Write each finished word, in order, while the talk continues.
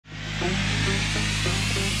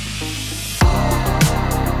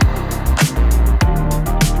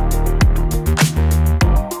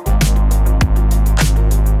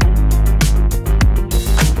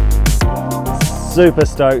Super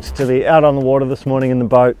stoked to be out on the water this morning in the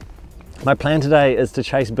boat. My plan today is to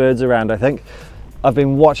chase birds around. I think I've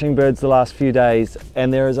been watching birds the last few days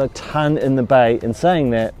and there is a ton in the bay. In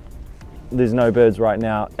saying that, there's no birds right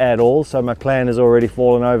now at all, so my plan has already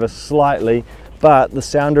fallen over slightly, but the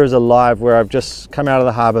sounder is alive where I've just come out of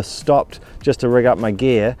the harbour, stopped just to rig up my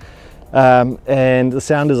gear, and the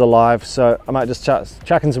sounder's alive, so I might just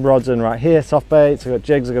chucking some rods in right here, soft baits, I've got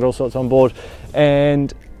jigs, I've got all sorts on board,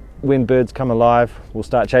 and when birds come alive, we'll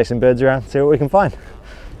start chasing birds around, see what we can find.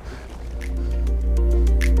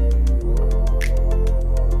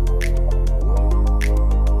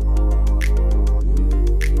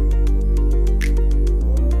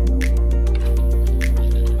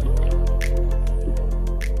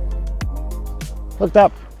 Looked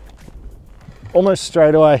up almost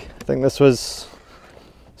straight away. I think this was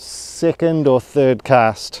second or third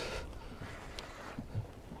cast.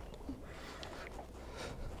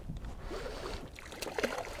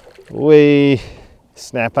 Wee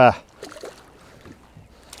snapper.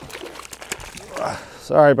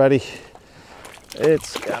 Sorry, buddy.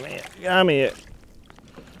 It's yummy.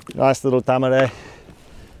 Nice little tamare.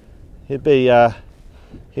 He'd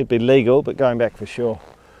be legal, but going back for sure.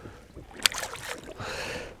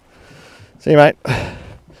 See you, mate.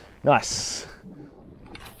 Nice.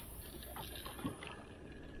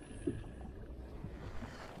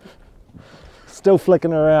 Still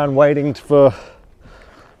flicking around waiting for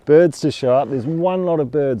birds to show up. There's one lot of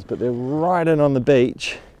birds, but they're right in on the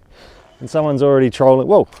beach and someone's already trolling.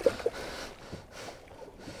 Whoa,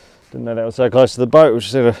 didn't know that was so close to the boat, which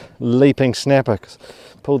is sort of leaping snapper,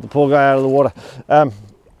 pulled the poor guy out of the water.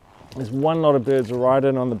 There's one lot of birds right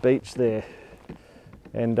in on the beach there,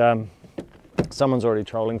 and someone's already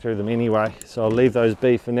trolling through them anyway, so I'll leave those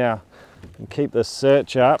be for now and keep this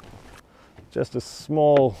search up. Just a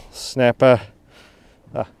small snapper.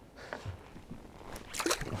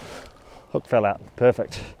 Hook fell out,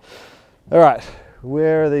 perfect. All right,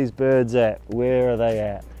 where are these birds at? Where are they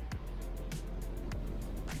at?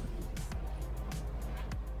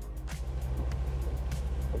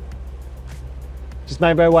 Just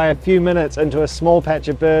made my way a few minutes into a small patch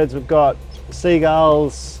of birds. We've got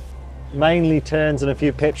seagulls, mainly terns and a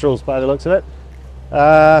few petrels by the looks of it.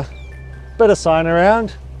 Bit of sign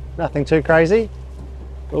around, nothing too crazy.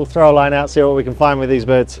 We'll throw a line out, see what we can find with these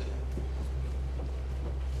birds.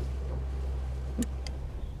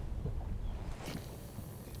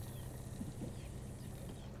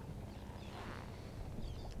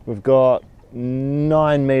 We've got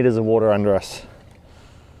 9 meters of water under us.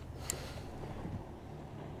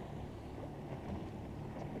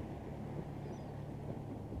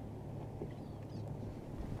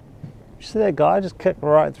 You see that guy just kicked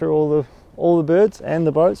right through all the birds and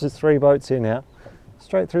the boats? There's 3 boats here now.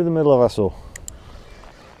 Straight through the middle of us all.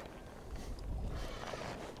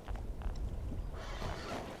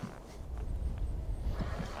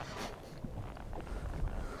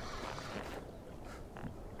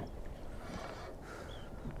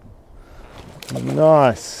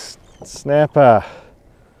 Nice snapper.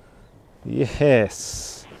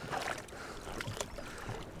 Yes.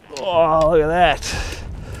 Oh, look at that.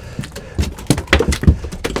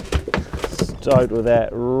 Stoked with that,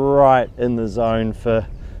 right in the zone for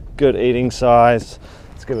good eating size.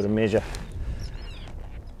 Let's give it a measure.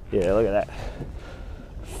 Yeah, look at that.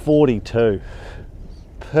 42.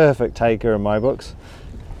 Perfect taker in my books.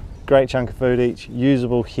 Great chunk of food each,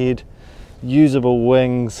 usable head, usable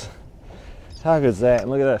wings. How good is that?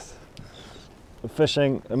 And look at this. We're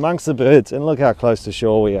fishing amongst the birds and look how close to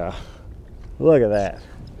shore we are. Look at that.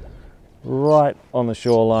 Right on the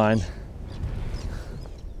shoreline.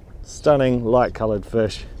 Stunning light coloured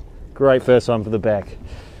fish. Great first one for the back.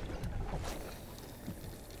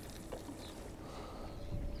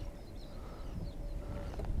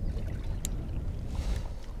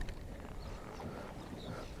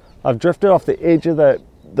 I've drifted off the edge of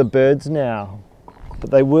the birds now, but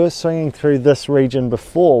they were swinging through this region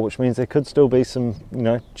before, which means there could still be some, you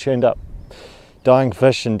know, churned up dying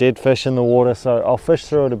fish and dead fish in the water, so I'll fish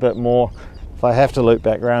through it a bit more. If I have to loop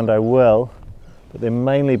back around, I will, but they're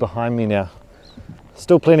mainly behind me now.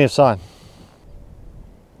 Still plenty of sign.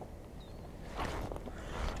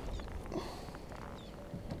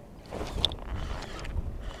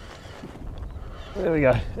 There we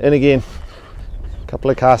go, in again. A couple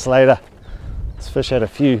of casts later, this fish had a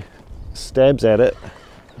few stabs at it,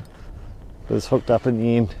 but it's hooked up in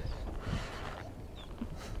the end.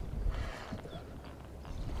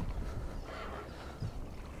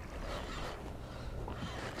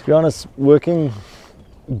 To be honest, working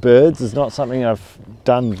birds is not something I've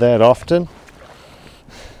done that often.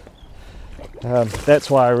 That's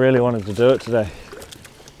why I really wanted to do it today.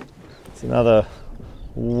 It's another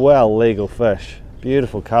well legal fish,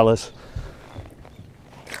 beautiful colours.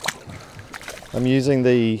 I'm using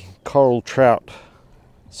the coral trout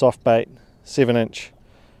soft bait 7-inch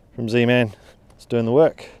from Z-Man. It's doing the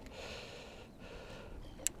work.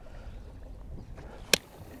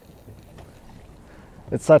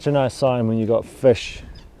 It's such a nice sign when you've got fish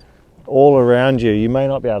all around you. You may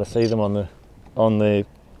not be able to see them on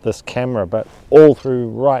this camera, but all through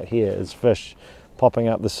right here is fish popping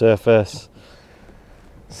up the surface.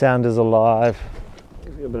 Sound is alive.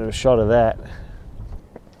 Give you a bit of a shot of that.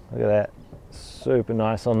 Look at that. Super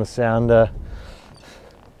nice on the sounder.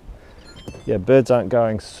 Yeah, birds aren't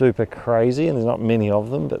going super crazy and there's not many of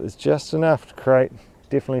them, but there's just enough to create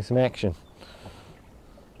definitely some action.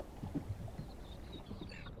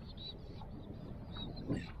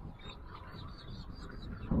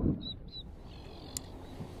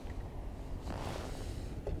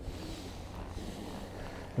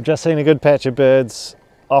 I've just seen a good patch of birds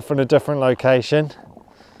off in a different location.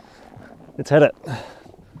 Let's hit it.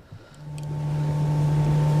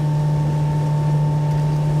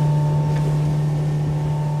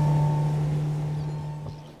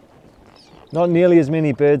 Not nearly as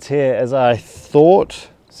many birds here as I thought,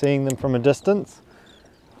 seeing them from a distance.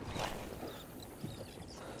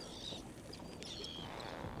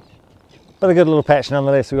 But a good little patch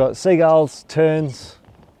nonetheless. We've got seagulls, terns,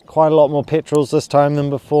 quite a lot more petrels this time than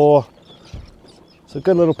before. So a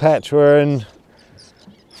good little patch. We're in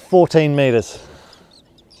 14 metres.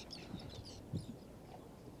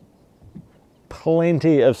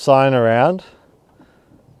 Plenty of sign around,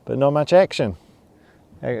 but not much action.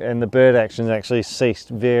 And the bird action's actually ceased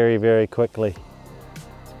very, very quickly.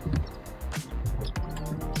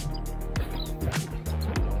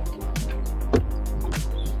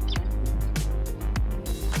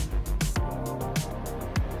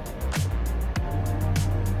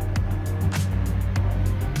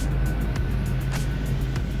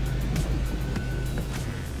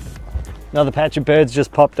 Another patch of birds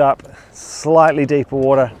just popped up, slightly deeper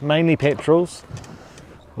water, mainly petrels.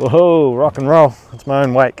 Whoa, rock and roll, it's my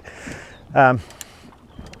own wake. So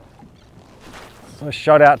I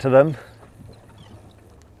shot out to them.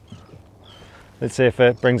 Let's see if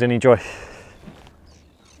it brings any joy.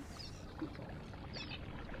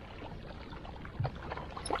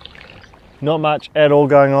 Not much at all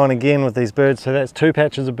going on again with these birds, so that's two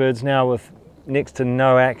patches of birds now with next to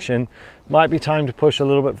no action. Might be time to push a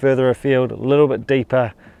little bit further afield, a little bit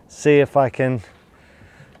deeper, see if I can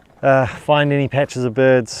find any patches of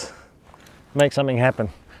birds, make something happen.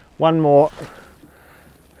 One more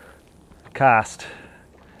cast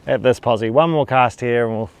at this posse, one more cast here,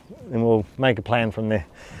 and we'll make a plan from there.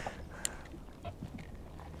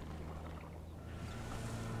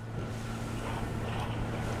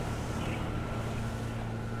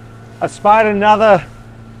 I spied another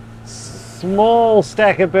small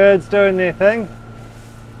stack of birds doing their thing.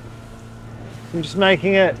 I'm just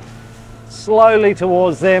making it slowly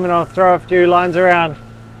towards them, and I'll throw a few lines around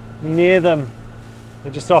near them.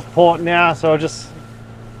 They're just off port now, so I'll just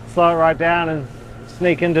slow it right down and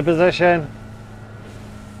sneak into position.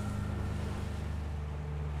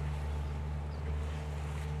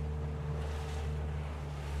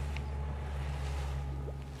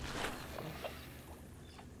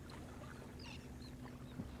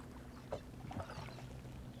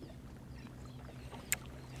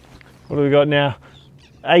 What do we got now?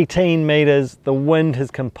 18 meters. The wind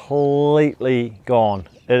has completely gone.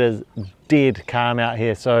 It is dead calm out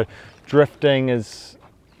here, so drifting is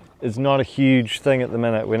not a huge thing at the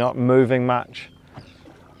minute. We're not moving much,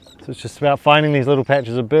 so it's just about finding these little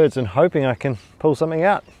patches of birds and hoping I can pull something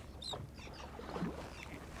out.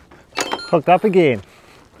 Hooked up again.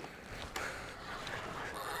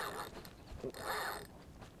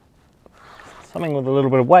 Something with a little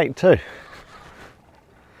bit of weight too.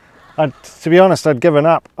 To be honest, I'd given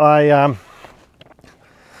up. All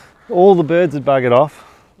the birds had buggered off.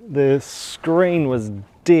 The screen was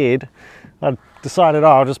dead. I decided,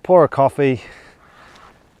 I'll just pour a coffee,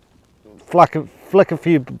 flick a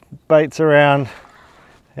few baits around,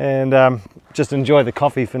 and just enjoy the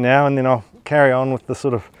coffee for now, and then I'll carry on with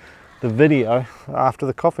the video after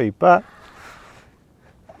the coffee. But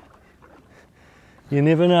you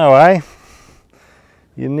never know, eh?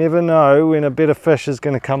 You never know when a better fish is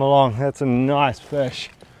going to come along. That's a nice fish.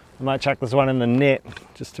 I might chuck this one in the net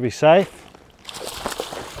just to be safe.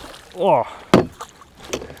 Oh,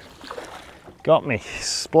 got me,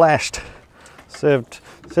 splashed.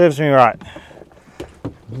 Serves me right.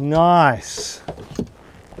 Nice.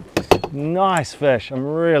 Nice fish. I'm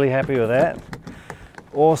really happy with that.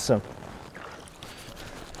 Awesome.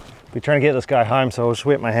 Be trying to get this guy home, so I'll just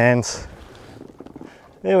wet my hands.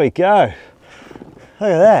 There we go. Look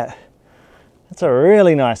at that. That's a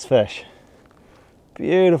really nice fish.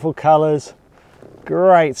 Beautiful colors,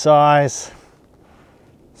 great size,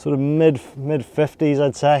 sort of mid 50s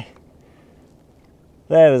I'd say.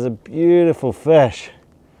 That is a beautiful fish.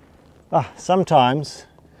 Sometimes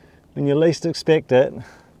when you least expect it,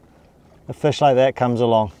 a fish like that comes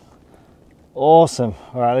along. Awesome.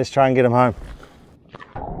 All right, let's try and get him home.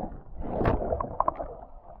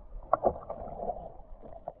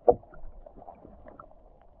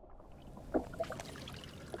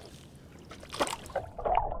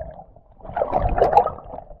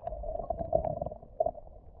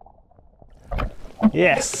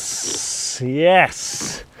 Yes,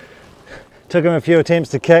 yes. Took him a few attempts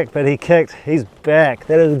to kick, but he kicked. He's back.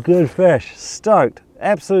 That is a good fish. Stoked.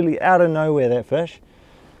 Absolutely out of nowhere, that fish.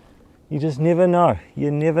 You just never know. You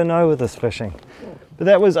never know with this fishing. But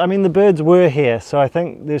that was, I mean, the birds were here, so I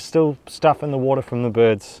think there's still stuff in the water from the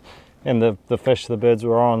birds and the fish the birds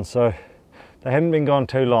were on, so they haven't been gone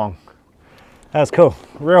too long. That was cool.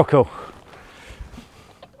 Real cool.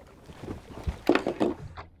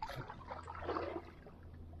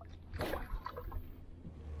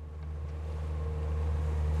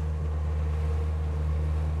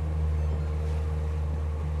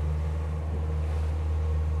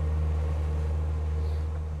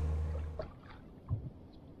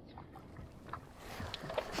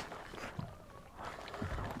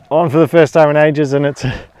 On for the first time in ages, and it's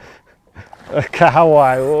a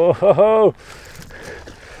kahawai. Whoa!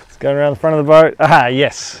 It's going around the front of the boat. Ah,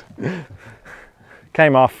 yes.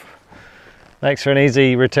 Came off. Makes for an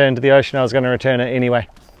easy return to the ocean. I was going to return it anyway.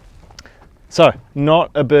 So,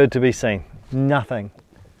 not a bird to be seen. Nothing.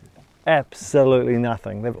 Absolutely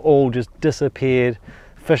nothing. They've all just disappeared.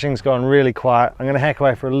 Fishing's gone really quiet. I'm going to hack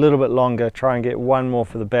away for a little bit longer, try and get one more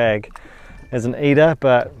for the bag as an eater,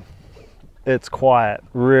 but it's quiet,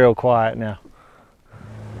 real quiet now.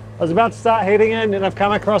 I was about to start heading in and I've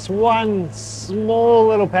come across one small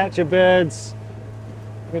little patch of birds.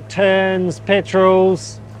 Got terns,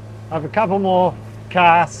 petrels. I have a couple more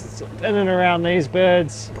casts in and around these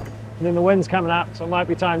birds. And then the wind's coming up, so it might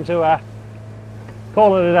be time to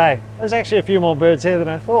call it a day. There's actually a few more birds here than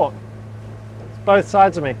I thought. It's both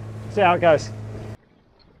sides of me. See how it goes.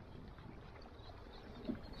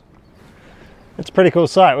 It's a pretty cool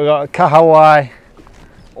sight. We've got a kahawai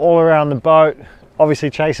all around the boat, obviously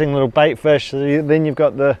chasing little bait fish. So then you've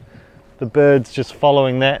got the birds just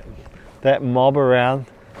following that mob around.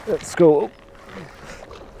 That's cool.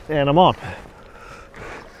 And I'm on.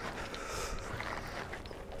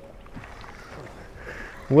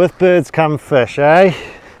 With birds come fish, eh?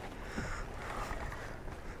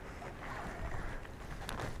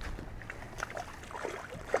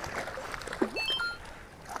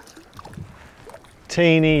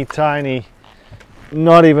 Teeny tiny,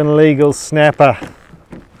 not even legal snapper.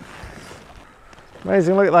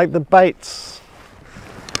 Amazing, look like the bait's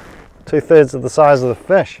 2/3 of the size of the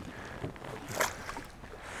fish.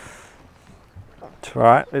 That's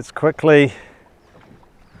right, let's quickly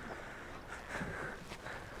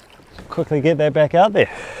get that back out there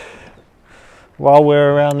while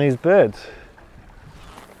we're around these birds.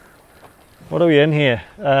 What are we in here?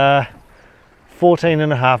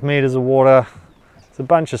 14.5 meters of water. It's a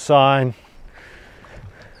bunch of sign.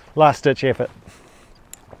 Last ditch effort.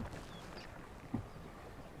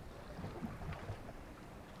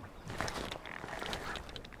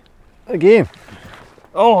 Again.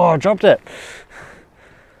 Oh, I dropped it.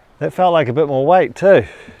 That felt like a bit more weight too.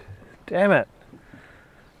 Damn it.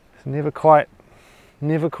 It's never quite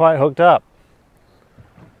hooked up.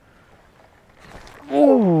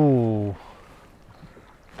 Ooh.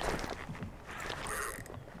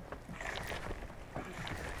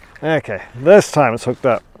 Okay, this time it's hooked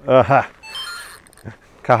up. Aha.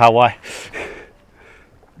 Kahawai.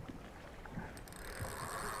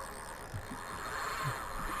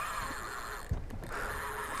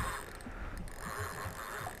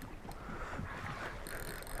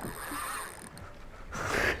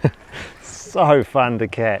 So fun to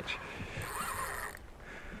catch.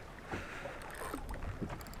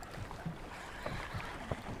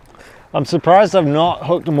 I'm surprised I've not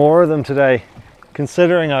hooked more of them today,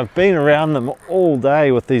 considering I've been around them all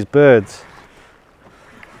day with these birds.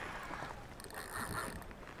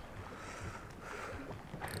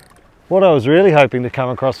 What I was really hoping to come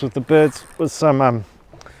across with the birds was some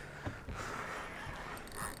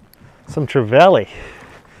trevally.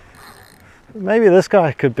 Maybe this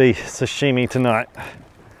guy could be sashimi tonight.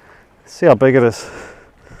 See how big it is.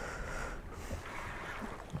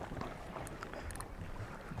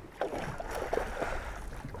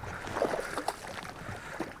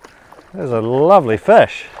 There's a lovely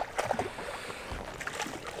fish.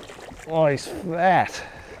 Oh, he's fat.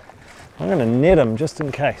 I'm going to net him just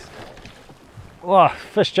in case. Oh,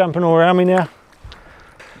 fish jumping all around me now.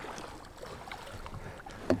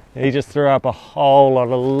 He just threw up a whole lot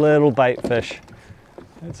of little bait fish.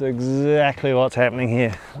 That's exactly what's happening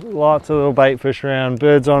here. Lots of little bait fish around,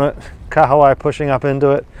 birds on it, kahawai pushing up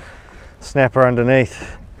into it, snapper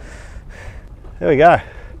underneath. There we go.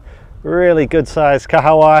 Really good sized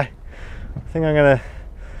kahawai. I think I'm going to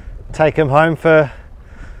take him home for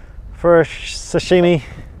a sashimi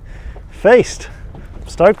feast. I'm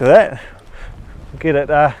stoked with that. Get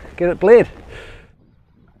it bled.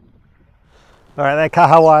 All right, that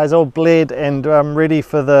kahawai is all bled and ready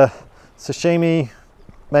for the sashimi.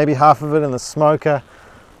 Maybe half of it in the smoker.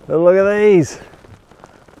 But look at these.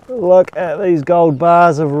 Look at these gold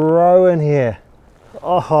bars of roe in here.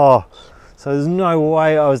 Oh, so there's no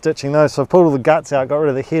way I was ditching those. So I've pulled all the guts out, got rid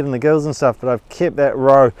of the head and the gills and stuff, but I've kept that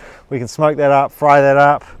roe. We can smoke that up, fry that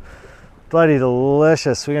up. Bloody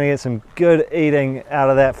delicious. We're gonna get some good eating out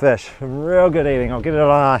of that fish. Real good eating. I'll get it on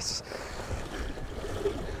ice.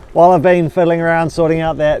 While I've been fiddling around sorting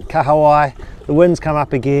out that kahawai, the wind's come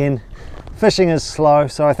up again. Fishing is slow,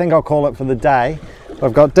 so I think I'll call it for the day.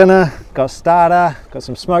 I've got dinner, got starter, got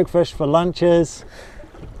some smoked fish for lunches.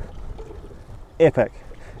 Epic.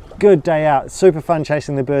 Good day out. Super fun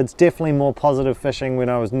chasing the birds. Definitely more positive fishing when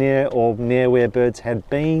I was near where birds had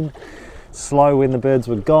been. Slow when the birds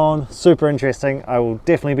were gone. Super interesting. I will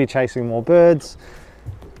definitely be chasing more birds.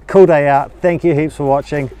 Cool day out. Thank you heaps for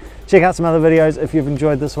watching. Check out some other videos if you've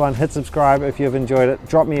enjoyed this one. Hit subscribe if you've enjoyed it.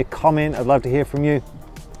 Drop me a comment. I'd love to hear from you.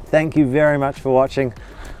 Thank you very much for watching.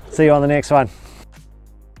 See you on the next one.